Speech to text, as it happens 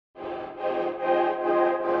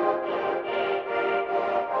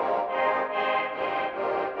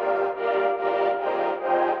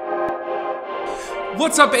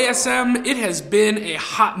What's up, ASM? It has been a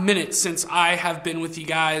hot minute since I have been with you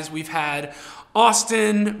guys. We've had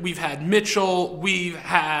Austin, we've had Mitchell, we've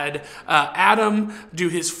had Adam do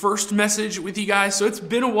his first message with you guys. So it's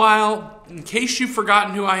been a while. In case you've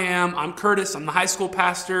forgotten who I am, I'm Curtis. I'm the high school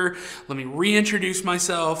pastor. Let me reintroduce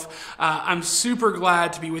myself. I'm super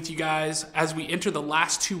glad to be with you guys as we enter the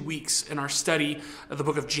last 2 weeks in our study of the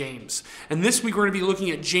book of James. And this week we're going to be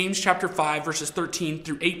looking at James chapter 5, verses 13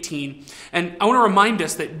 through 18. And I want to remind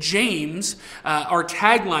us that James, our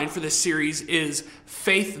tagline for this series is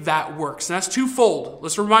faith that works. And that's twofold.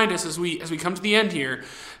 Let's remind us as we come to the end here.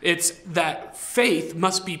 It's that faith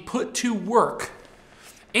must be put to work.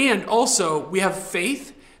 And also, we have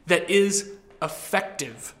faith that is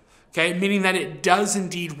effective, okay? Meaning that it does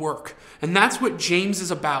indeed work. And that's what James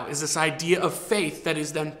is about, is this idea of faith that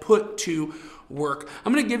is then put to work.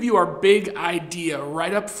 I'm going to give you our big idea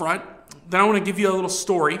right up front. Then I want to give you a little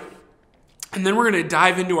story. And then we're going to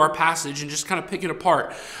dive into our passage and just kind of pick it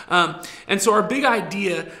apart. And so our big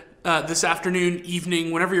idea this afternoon,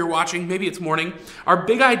 evening, whenever you're watching, maybe it's morning, our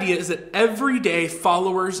big idea is that everyday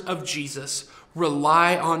followers of Jesus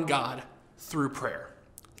rely on God through prayer.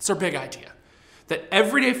 It's our big idea. That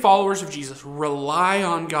everyday followers of Jesus rely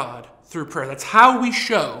on God through prayer. That's how we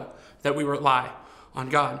show that we rely on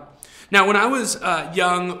God. Now, when I was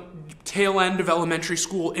young, tail end of elementary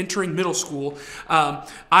school, entering middle school,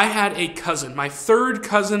 I had a cousin, my third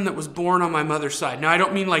cousin that was born on my mother's side. Now, I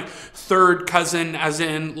don't mean like third cousin as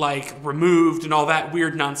in like removed and all that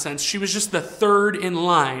weird nonsense. She was just the third in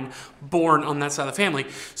line born on that side of the family.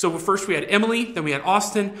 So first we had Emily, then we had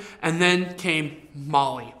Austin, and then came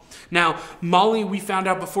Molly. Now, Molly, we found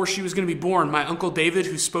out before she was going to be born. My Uncle David,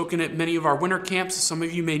 who's spoken at many of our winter camps, some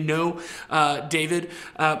of you may know David.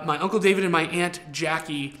 My Uncle David and my Aunt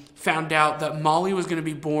Jackie found out that Molly was going to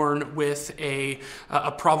be born with a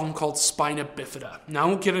problem called spina bifida. Now, I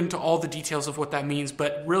won't get into all the details of what that means,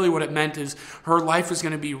 but really what it meant is her life was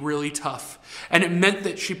going to be really tough. And it meant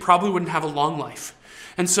that she probably wouldn't have a long life.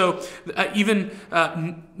 And so even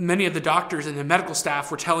many of the doctors and the medical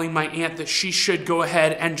staff were telling my aunt that she should go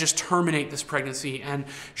ahead and just terminate this pregnancy, and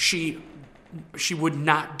she would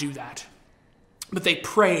not do that. But they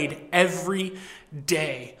prayed every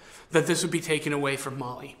day that this would be taken away from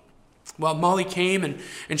Molly. Well, Molly came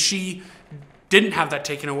and she didn't have that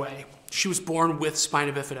taken away. She was born with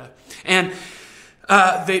spina bifida. And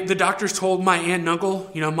the doctors told my aunt and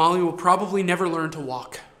uncle, Molly will probably never learn to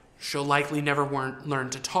walk. She'll likely never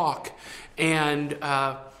learn to talk. And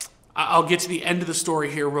I'll get to the end of the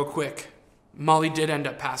story here real quick. Molly did end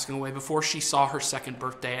up passing away before she saw her second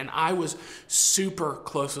birthday. And I was super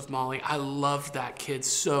close with Molly. I loved that kid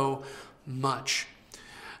so much.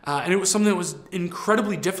 And it was something that was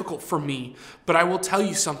incredibly difficult for me. But I will tell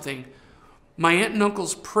you something. My aunt and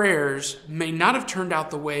uncle's prayers may not have turned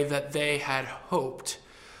out the way that they had hoped,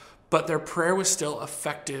 but their prayer was still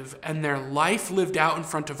effective, and their life lived out in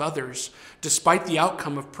front of others, despite the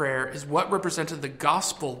outcome of prayer, is what represented the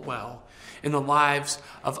gospel well in the lives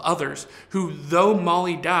of others, who, though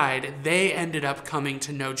Molly died, they ended up coming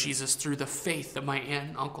to know Jesus through the faith that my aunt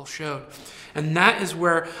and uncle showed. And that is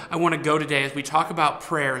where I want to go today as we talk about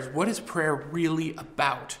prayer, is what is prayer really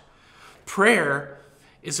about? Prayer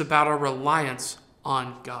is about our reliance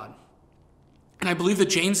on God. And I believe that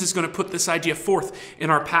James is going to put this idea forth in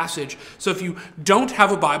our passage. So if you don't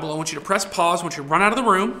have a Bible, I want you to press pause. I want you to run out of the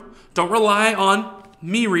room. Don't rely on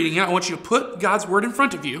me reading it. I want you to put God's word in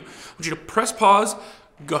front of you. I want you to press pause,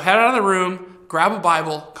 go head out of the room, grab a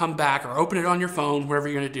Bible, come back, or open it on your phone, whatever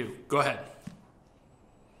you're going to do. Go ahead.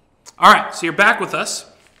 All right, so you're back with us.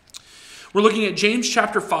 We're looking at James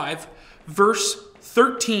chapter 5, verse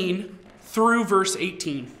 13 through verse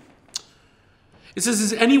 18. It says,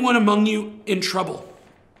 "Is anyone among you in trouble?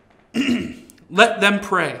 Let them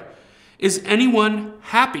pray. Is anyone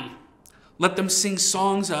happy? Let them sing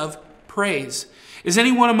songs of praise. Is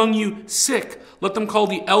anyone among you sick? Let them call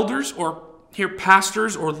the elders, or here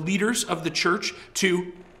pastors or leaders of the church,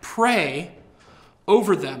 to pray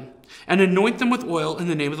over them and anoint them with oil in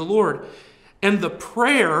the name of the Lord. And the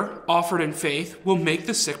prayer offered in faith will make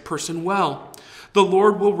the sick person well. The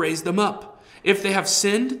Lord will raise them up. If they have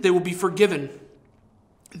sinned, they will be forgiven.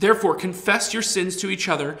 Therefore, confess your sins to each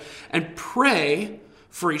other and pray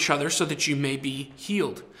for each other so that you may be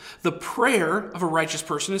healed. The prayer of a righteous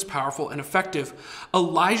person is powerful and effective.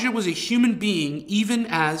 Elijah was a human being, even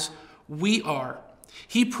as we are.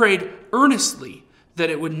 He prayed earnestly that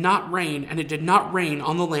it would not rain, and it did not rain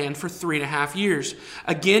on the land for 3.5 years.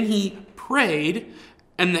 Again, he prayed,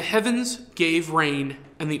 and the heavens gave rain,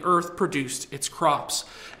 and the earth produced its crops.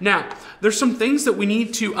 Now, there's some things that we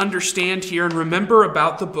need to understand here and remember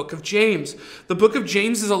about the book of James. The book of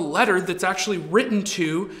James is a letter that's actually written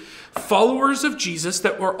to followers of Jesus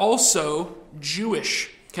that were also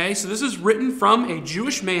Jewish. Okay, so this is written from a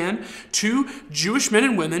Jewish man to Jewish men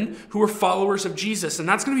and women who were followers of Jesus. And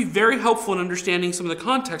that's going to be very helpful in understanding some of the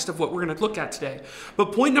context of what we're going to look at today.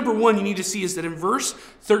 But point number one you need to see is that in verse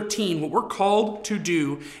 13, what we're called to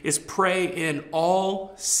do is pray in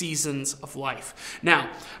all seasons of life. Now,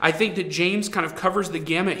 I think that James kind of covers the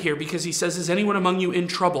gamut here because he says, is anyone among you in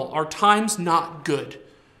trouble? Are times not good?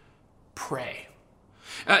 Pray.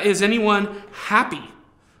 Is anyone happy?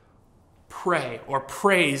 Pray, or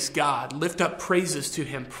praise God. Lift up praises to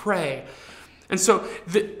him. Pray. And so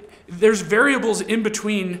there's variables in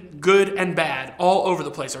between good and bad all over the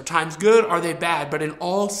place. Are times good? Are they bad? But in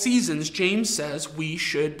all seasons, James says we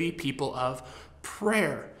should be people of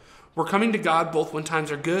prayer. We're coming to God both when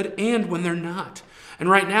times are good and when they're not. And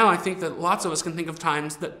right now, I think that lots of us can think of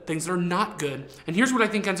times that things that are not good. And here's what I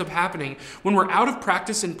think ends up happening. When we're out of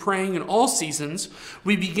practice in praying in all seasons,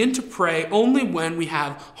 we begin to pray only when we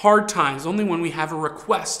have hard times, only when we have a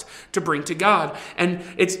request to bring to God. And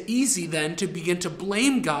it's easy then to begin to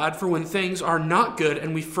blame God for when things are not good,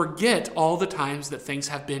 and we forget all the times that things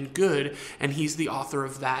have been good, and he's the author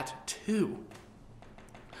of that too.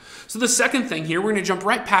 So the second thing here, we're going to jump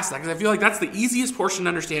right past that because I feel like that's the easiest portion to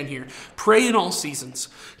understand here. Pray in all seasons.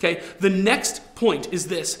 Okay. The next point is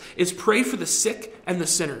this, is pray for the sick and the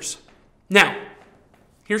sinners. Now,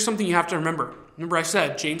 here's something you have to remember. Remember I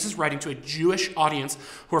said James is writing to a Jewish audience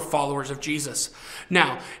who are followers of Jesus.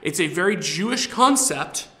 Now, it's a very Jewish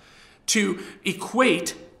concept to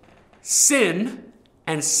equate sin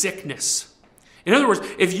and sickness. In other words,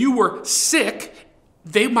 if you were sick,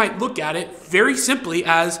 they might look at it very simply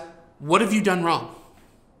as, what have you done wrong?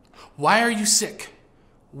 Why are you sick?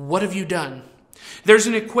 What have you done? There's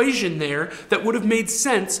an equation there that would have made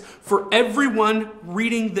sense for everyone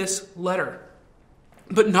reading this letter.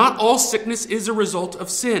 But not all sickness is a result of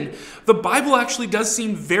sin. The Bible actually does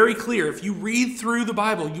seem very clear. If you read through the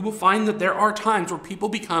Bible, you will find that there are times where people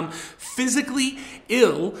become physically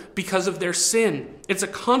ill because of their sin. It's a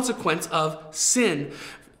consequence of sin.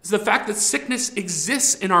 The fact that sickness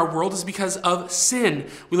exists in our world is because of sin.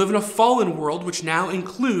 We live in a fallen world, which now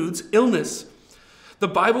includes illness. The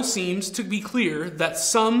Bible seems to be clear that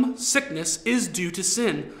some sickness is due to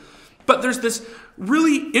sin. But there's this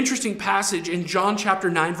really interesting passage in John chapter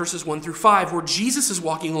 9, verses 1 through 5, where Jesus is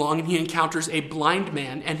walking along and he encounters a blind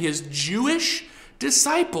man, and his Jewish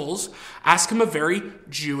disciples ask him a very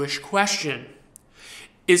Jewish question.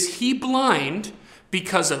 Is he blind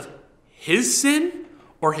because of his sin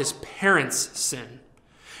or his parents' sin?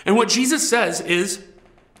 And what Jesus says is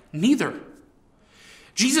neither.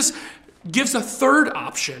 Jesus gives a third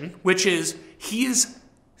option, which is he is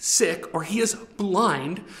sick or he is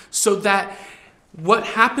blind so that what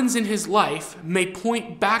happens in his life may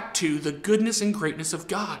point back to the goodness and greatness of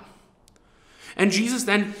God. And Jesus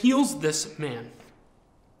then heals this man.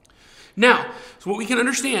 Now, so what we can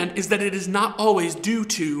understand is that it is not always due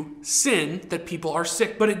to sin that people are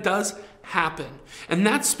sick, but it does happen. And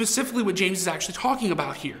that's specifically what James is actually talking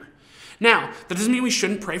about here. Now, that doesn't mean we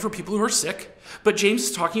shouldn't pray for people who are sick, but James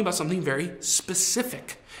is talking about something very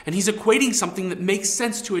specific. And he's equating something that makes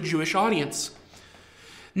sense to a Jewish audience.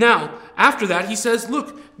 Now, after that, he says,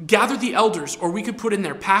 look, gather the elders, or we could put in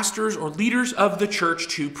there pastors or leaders of the church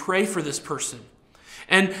to pray for this person.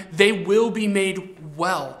 And they will be made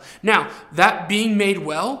well. Now, that being made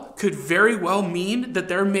well could very well mean that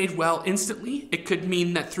they're made well instantly. It could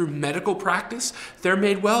mean that through medical practice, they're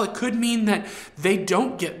made well. It could mean that they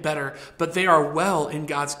don't get better, but they are well in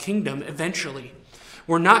God's kingdom eventually.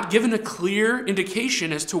 We're not given a clear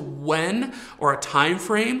indication as to when or a time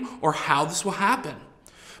frame or how this will happen.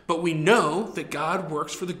 But we know that God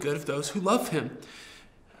works for the good of those who love him.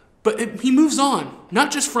 But he moves on,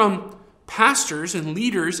 not just from pastors and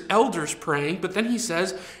leaders, elders praying, but then he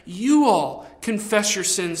says, you all confess your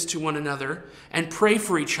sins to one another and pray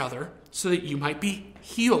for each other so that you might be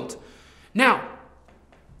healed. Now,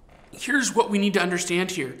 here's what we need to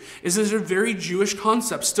understand here, is there's a very Jewish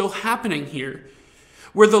concept still happening here,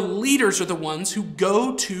 where the leaders are the ones who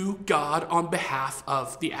go to God on behalf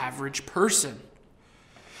of the average person.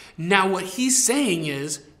 Now, what he's saying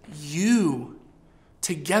is, you,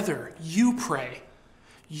 together, you pray.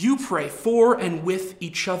 You pray for and with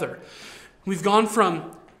each other. We've gone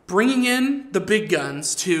from bringing in the big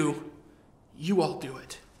guns to you all do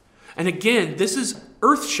it. And again, this is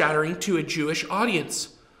earth-shattering to a Jewish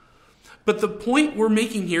audience. But the point we're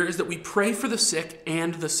making here is that we pray for the sick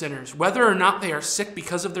and the sinners, whether or not they are sick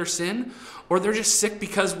because of their sin, or they're just sick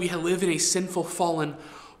because we live in a sinful, fallen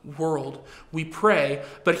world. We pray,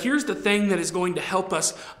 but here's the thing that is going to help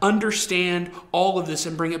us understand all of this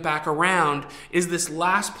and bring it back around, is this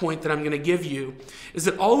last point that I'm going to give you, is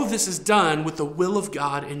that all of this is done with the will of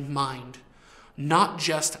God in mind, not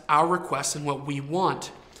just our requests and what we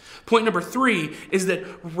want. Point number 3 is that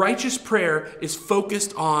righteous prayer is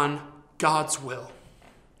focused on God's will.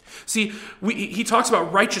 See, he talks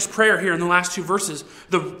about righteous prayer here in the last 2 verses,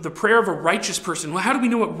 the prayer of a righteous person. Well, how do we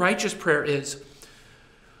know what righteous prayer is?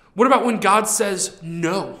 What about when God says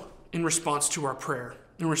no in response to our prayer,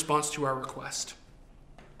 in response to our request?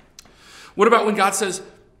 What about when God says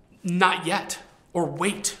not yet or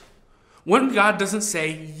wait? When God doesn't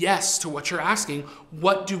say yes to what you're asking,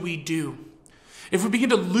 what do we do? If we begin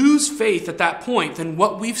to lose faith at that point, then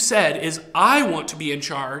what we've said is, I want to be in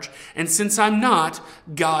charge, and since I'm not,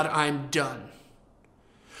 God, I'm done.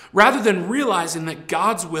 Rather than realizing that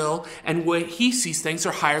God's will and way he sees things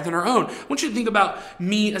are higher than our own. I want you to think about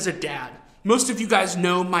me as a dad. Most of you guys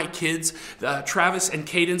know my kids, Travis and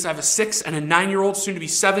Cadence. I have a 6 and a 9-year-old, soon to be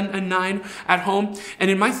 7 and 9 at home.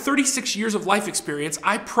 And in my 36 years of life experience,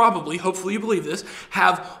 I probably, hopefully you believe this,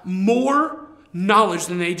 have more knowledge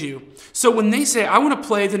than they do. So when they say, I want to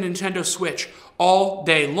play the Nintendo Switch all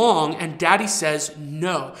day long, and Daddy says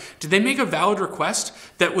no, did they make a valid request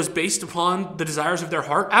that was based upon the desires of their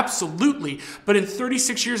heart? Absolutely. But in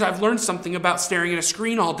 36 years, I've learned something about staring at a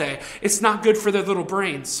screen all day. It's not good for their little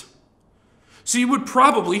brains. So you would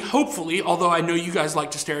probably, hopefully, although I know you guys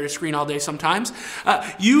like to stare at a screen all day sometimes,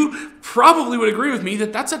 you probably would agree with me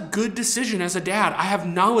that that's a good decision as a dad. I have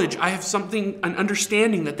knowledge, I have an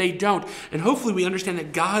understanding that they don't, and hopefully we understand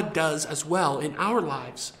that God does as well in our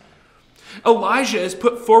lives. Elijah is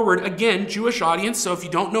put forward, again, Jewish audience, so if you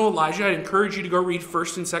don't know Elijah, I'd encourage you to go read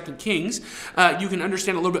 1st and 2nd Kings. You can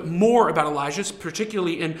understand a little bit more about Elijah,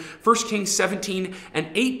 particularly in 1 Kings 17 and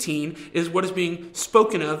 18 is what is being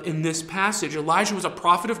spoken of in this passage. Elijah was a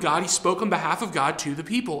prophet of God. He spoke on behalf of God to the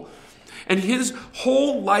people. And his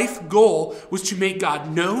whole life goal was to make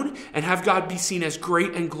God known and have God be seen as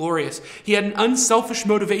great and glorious. He had an unselfish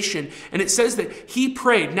motivation, and it says that he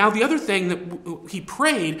prayed. Now, the other thing that he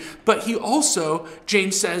prayed, but he also,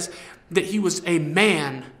 James says, that he was a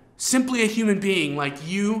man, simply a human being like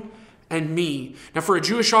you and me. Now, for a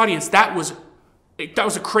Jewish audience, that was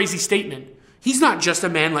a crazy statement. He's not just a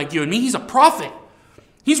man like you and me. He's a prophet.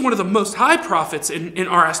 He's one of the most high prophets in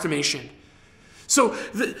our estimation. So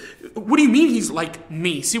what do you mean he's like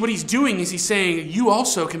me? See, what he's doing is he's saying you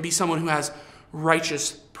also can be someone who has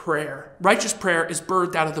righteous prayer. Righteous prayer is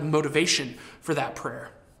birthed out of the motivation for that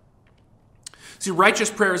prayer. See,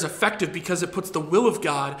 righteous prayer is effective because it puts the will of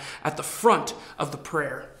God at the front of the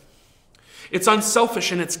prayer. It's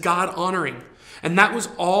unselfish and it's God-honoring. And that was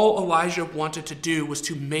all Elijah wanted to do, was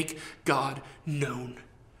to make God known.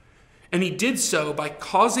 And he did so by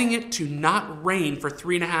causing it to not rain for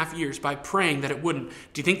 3.5 years, by praying that it wouldn't.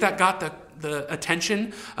 Do you think that got the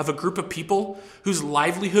attention of a group of people whose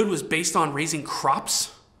livelihood was based on raising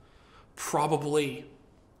crops? Probably.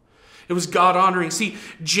 It was God-honoring. See,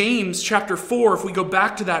 James chapter 4, if we go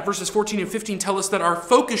back to that, verses 14 and 15 tell us that our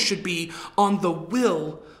focus should be on the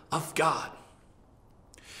will of God.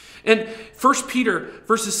 And 1 Peter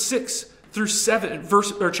verses 6 through 7,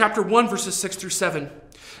 chapter 1, verses 6 through 7,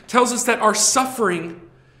 tells us that our suffering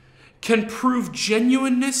can prove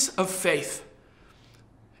genuineness of faith.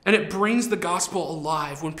 And it brings the gospel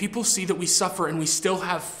alive when people see that we suffer and we still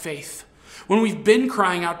have faith. When we've been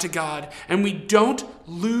crying out to God and we don't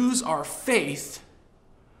lose our faith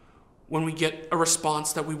when we get a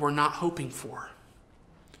response that we were not hoping for.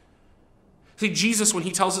 See, Jesus, when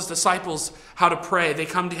he tells his disciples how to pray, they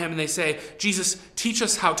come to him and they say, Jesus, teach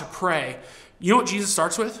us how to pray. You know what Jesus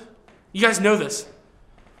starts with? You guys know this.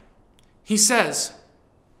 He says,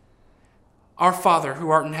 our Father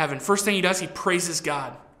who art in heaven. First thing he does, he praises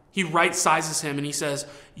God. He right-sizes him and he says,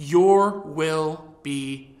 your will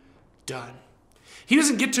be done. He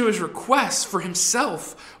doesn't get to his requests for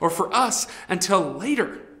himself or for us until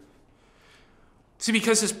later. See,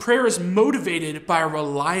 because his prayer is motivated by a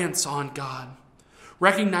reliance on God,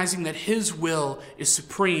 recognizing that his will is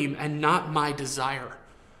supreme and not my desire.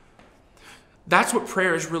 That's what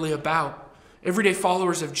prayer is really about. Everyday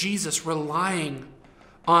followers of Jesus relying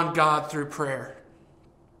on God through prayer.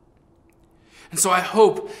 And so I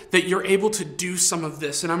hope that you're able to do some of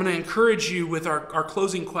this. And I'm going to encourage you with our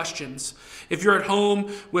closing questions. If you're at home,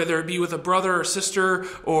 whether it be with a brother or sister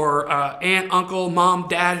or aunt, uncle, mom,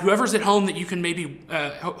 dad, whoever's at home that you can maybe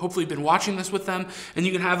hopefully been watching this with them, and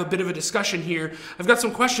you can have a bit of a discussion here, I've got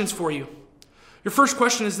some questions for you. Your first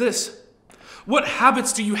question is this: what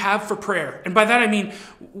habits do you have for prayer? And by that I mean,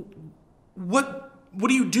 what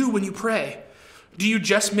do you do when you pray? Do you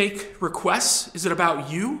just make requests? Is it about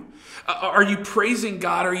you? Are you praising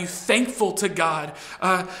God? Are you thankful to God?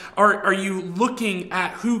 Are you looking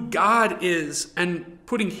at who God is and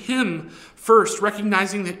putting Him first,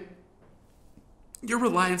 recognizing that your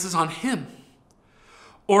reliance is on Him?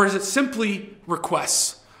 Or is it simply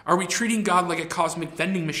requests? Are we treating God like a cosmic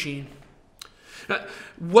vending machine?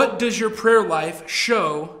 What does your prayer life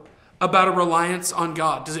show about a reliance on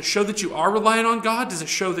God? Does it show that you are reliant on God? Does it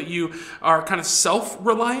show that you are kind of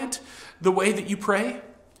self-reliant the way that you pray?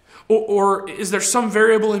 Or is there some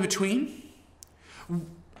variable in between?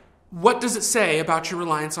 What does it say about your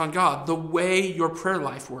reliance on God, the way your prayer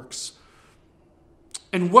life works?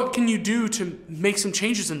 And what can you do to make some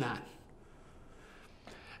changes in that?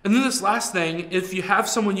 And then this last thing, if you have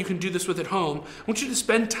someone you can do this with at home, I want you to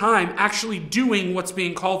spend time actually doing what's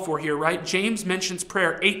being called for here, right? James mentions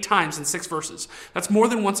prayer 8 times in 6 verses. That's more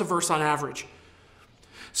than once a verse on average.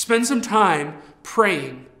 Spend some time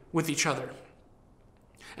praying with each other.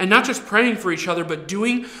 And not just praying for each other, but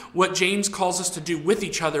doing what James calls us to do with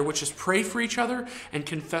each other, which is pray for each other and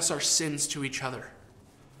confess our sins to each other.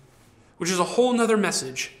 Which is a whole nother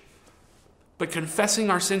message. But confessing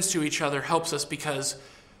our sins to each other helps us because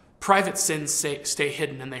private sins stay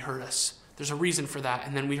hidden and they hurt us. There's a reason for that,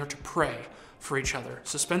 and then we are to pray for each other.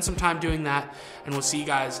 So spend some time doing that, and we'll see you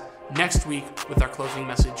guys next week with our closing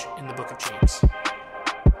message in the book of James.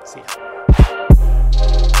 See ya.